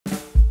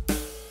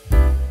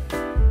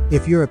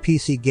If you're a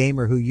PC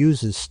gamer who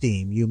uses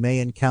Steam, you may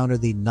encounter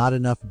the not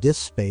enough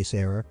disk space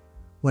error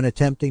when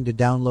attempting to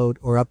download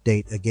or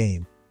update a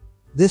game.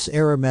 This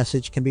error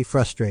message can be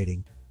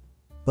frustrating,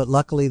 but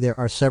luckily there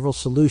are several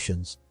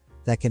solutions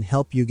that can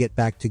help you get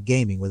back to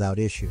gaming without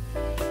issue.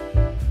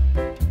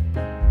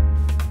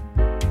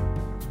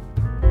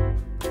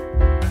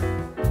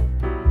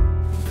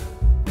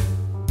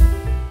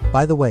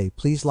 By the way,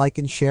 please like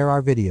and share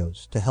our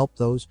videos to help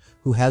those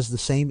who has the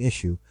same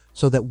issue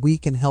so that we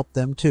can help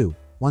them too.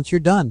 Once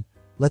you're done,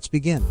 let's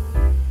begin.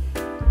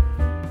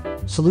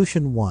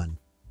 Solution 1.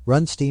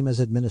 Run Steam as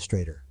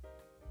administrator.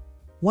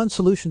 One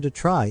solution to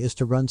try is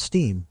to run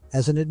Steam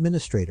as an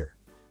administrator.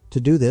 To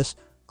do this,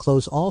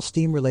 close all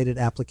Steam-related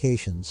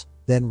applications,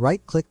 then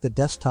right-click the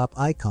desktop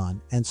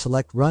icon and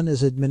select Run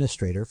as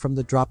Administrator from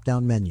the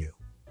drop-down menu.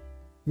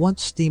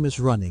 Once Steam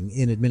is running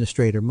in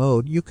administrator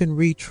mode, you can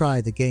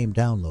retry the game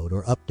download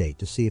or update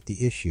to see if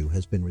the issue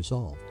has been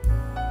resolved.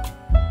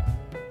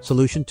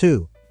 Solution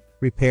 2.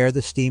 Repair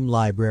the Steam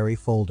library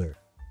folder.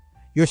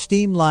 Your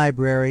Steam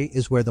library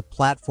is where the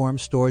platform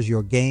stores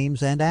your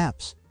games and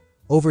apps.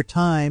 Over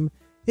time,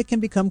 it can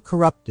become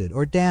corrupted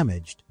or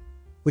damaged,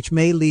 which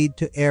may lead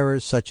to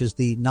errors such as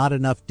the not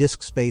enough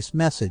disk space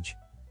message.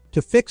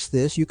 To fix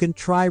this, you can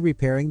try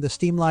repairing the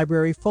Steam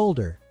library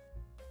folder.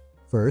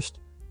 First,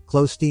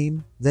 close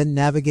Steam, then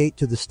navigate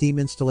to the Steam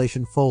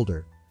installation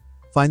folder.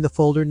 Find the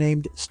folder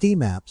named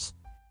Steam Apps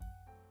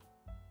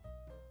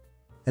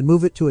and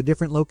move it to a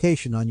different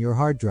location on your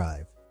hard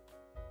drive.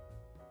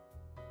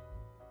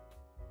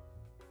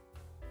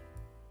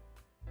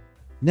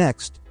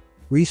 Next,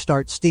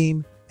 restart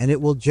Steam and it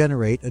will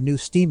generate a new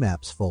Steam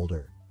Apps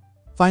folder.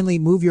 Finally,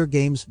 move your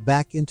games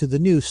back into the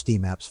new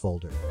Steam Apps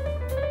folder.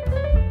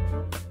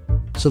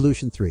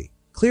 Solution 3.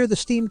 Clear the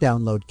Steam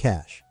download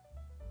cache.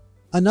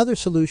 Another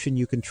solution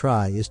you can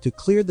try is to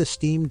clear the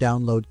Steam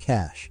download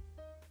cache.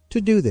 To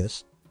do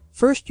this,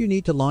 first you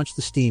need to launch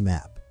the Steam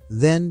app,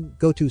 then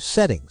go to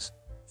Settings,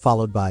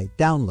 followed by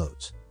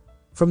Downloads.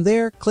 From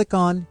there, click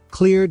on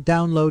Clear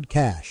Download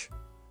Cache.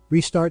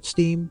 Restart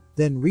Steam,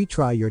 then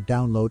retry your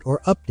download or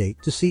update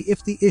to see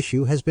if the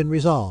issue has been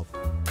resolved.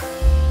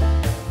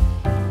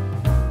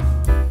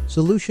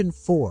 Solution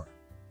 4.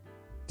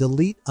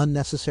 Delete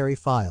unnecessary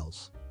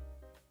files.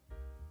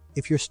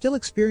 If you're still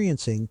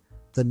experiencing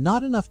the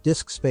not enough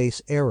disk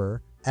space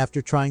error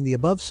after trying the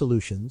above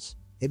solutions,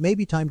 it may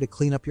be time to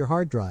clean up your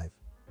hard drive.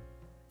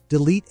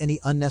 Delete any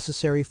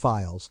unnecessary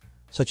files,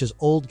 such as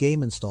old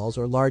game installs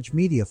or large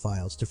media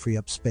files, to free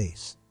up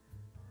space.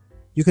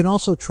 You can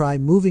also try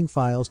moving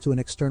files to an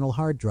external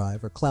hard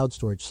drive or cloud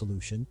storage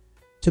solution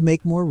to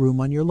make more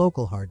room on your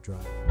local hard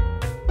drive.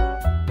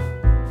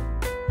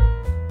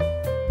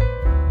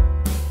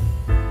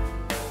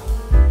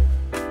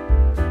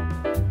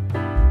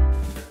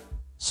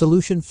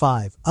 Solution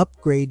 5.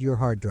 Upgrade your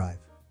hard drive.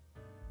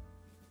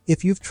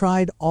 If you've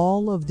tried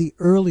all of the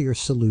earlier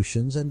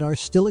solutions and are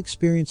still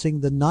experiencing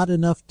the not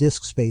enough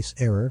disk space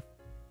error,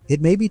 it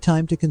may be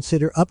time to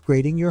consider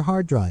upgrading your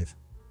hard drive.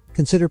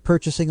 Consider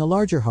purchasing a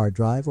larger hard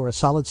drive or a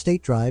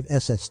solid-state drive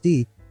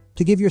 (SSD)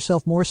 to give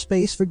yourself more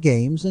space for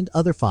games and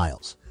other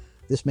files.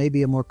 This may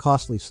be a more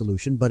costly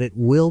solution, but it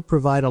will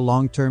provide a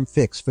long-term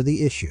fix for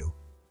the issue.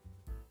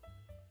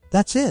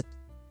 That's it.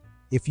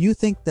 If you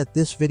think that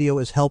this video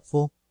is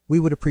helpful, we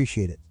would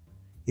appreciate it.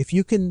 If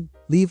you can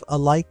leave a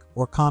like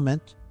or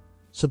comment,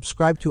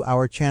 subscribe to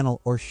our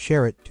channel, or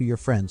share it to your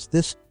friends.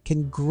 This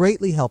can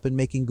greatly help in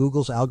making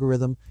Google's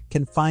algorithm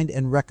can find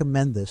and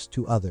recommend this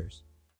to others.